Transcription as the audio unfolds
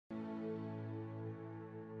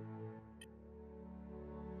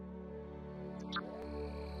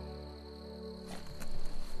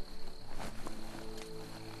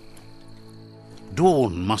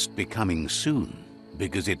Dawn must be coming soon,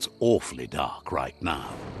 because it's awfully dark right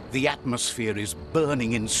now. The atmosphere is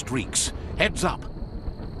burning in streaks. Heads up!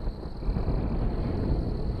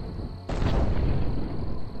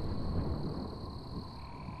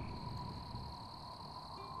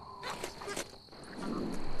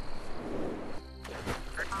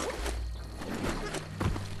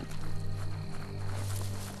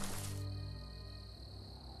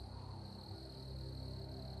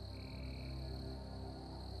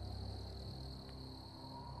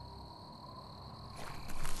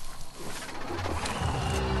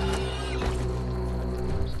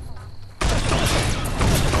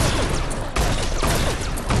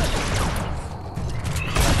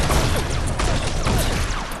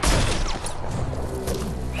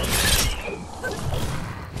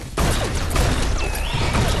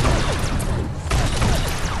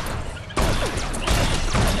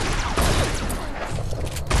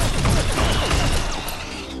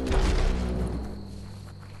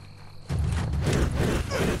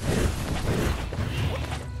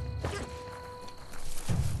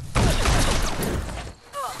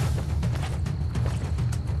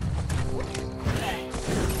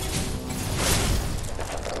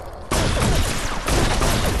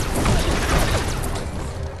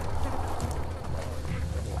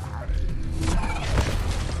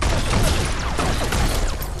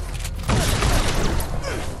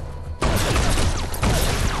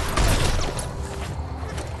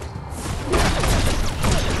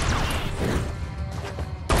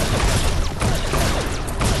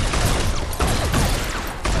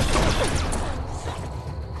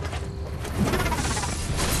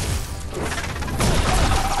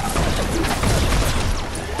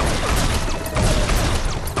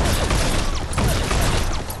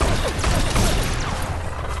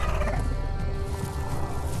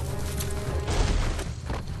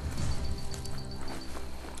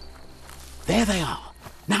 There they are.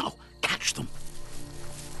 Now, catch them.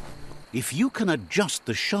 If you can adjust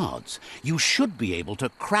the shards, you should be able to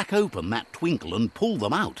crack open that twinkle and pull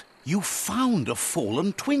them out. You found a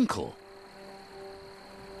fallen twinkle.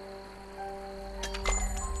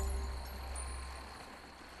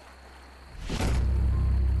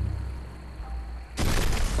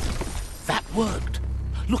 That worked.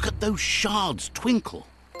 Look at those shards twinkle.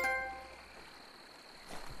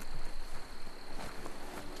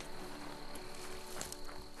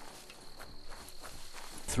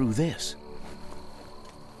 Through this.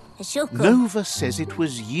 Nova says it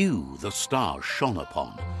was you the stars shone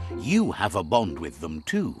upon. You have a bond with them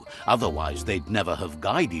too, otherwise they'd never have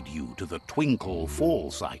guided you to the Twinkle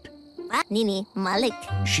Fall site.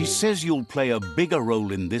 She says you'll play a bigger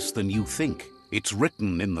role in this than you think. It's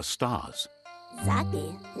written in the stars.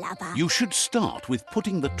 You should start with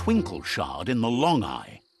putting the Twinkle shard in the Long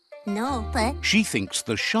Eye. No, but... She thinks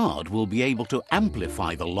the shard will be able to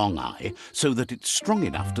amplify the Long Eye so that it's strong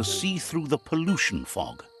enough to see through the pollution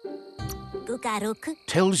fog.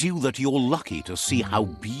 Tells you that you're lucky to see how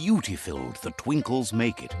beauty-filled the twinkles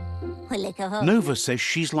make it. Nova says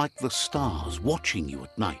she's like the stars watching you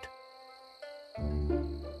at night.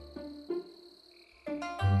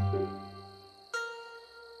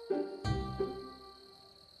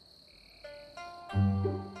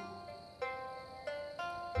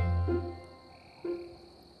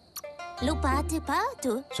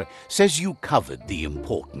 So, says you covered the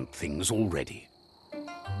important things already.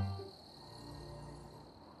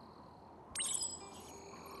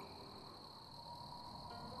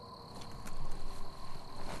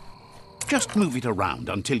 Just move it around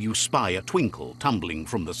until you spy a twinkle tumbling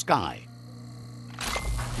from the sky.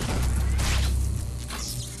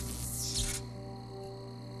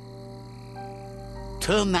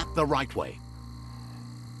 Turn that the right way.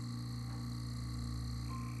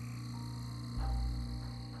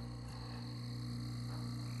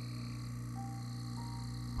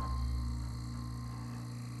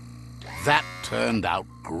 That turned out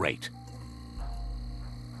great.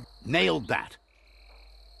 Nailed that.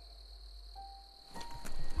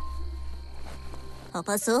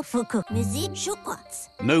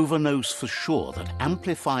 Nova knows for sure that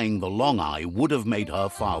amplifying the Long Eye would have made her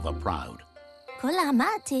father proud.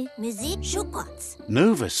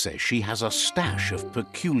 Nova says she has a stash of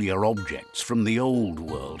peculiar objects from the old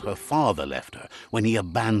world her father left her when he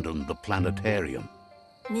abandoned the planetarium.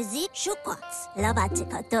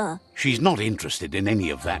 She's not interested in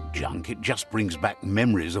any of that junk. It just brings back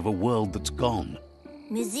memories of a world that's gone.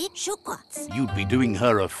 You'd be doing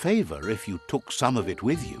her a favor if you took some of it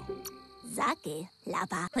with you.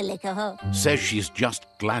 Says she's just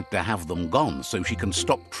glad to have them gone so she can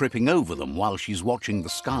stop tripping over them while she's watching the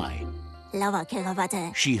sky.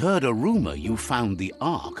 She heard a rumor you found the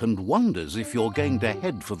Ark and wonders if you're going to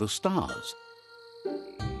head for the stars.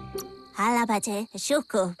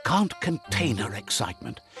 Can't contain her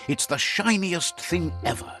excitement. It's the shiniest thing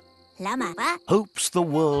ever. Hopes the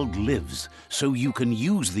world lives, so you can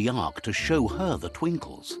use the Ark to show her the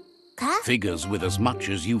twinkles. Figures with as much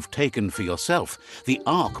as you've taken for yourself, the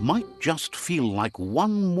Ark might just feel like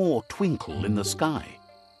one more twinkle in the sky.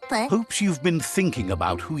 Hopes you've been thinking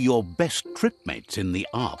about who your best tripmates in the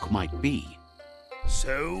Ark might be.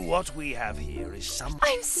 So what we have here is some...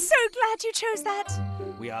 I'm so glad you chose that.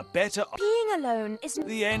 We are better... Being alone is...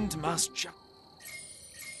 The end must just...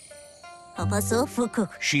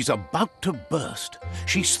 She's about to burst.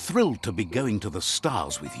 She's thrilled to be going to the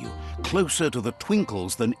stars with you, closer to the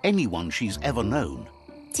twinkles than anyone she's ever known.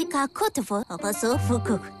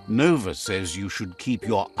 Nova says you should keep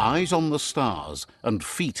your eyes on the stars and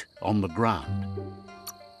feet on the ground.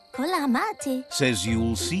 Says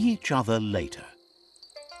you'll see each other later.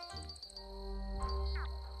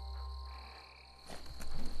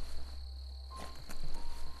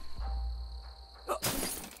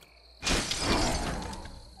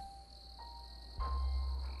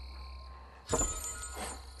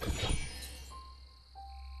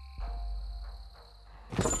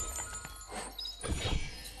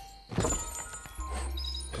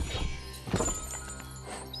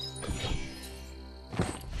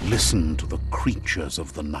 Listen to the creatures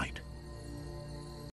of the night.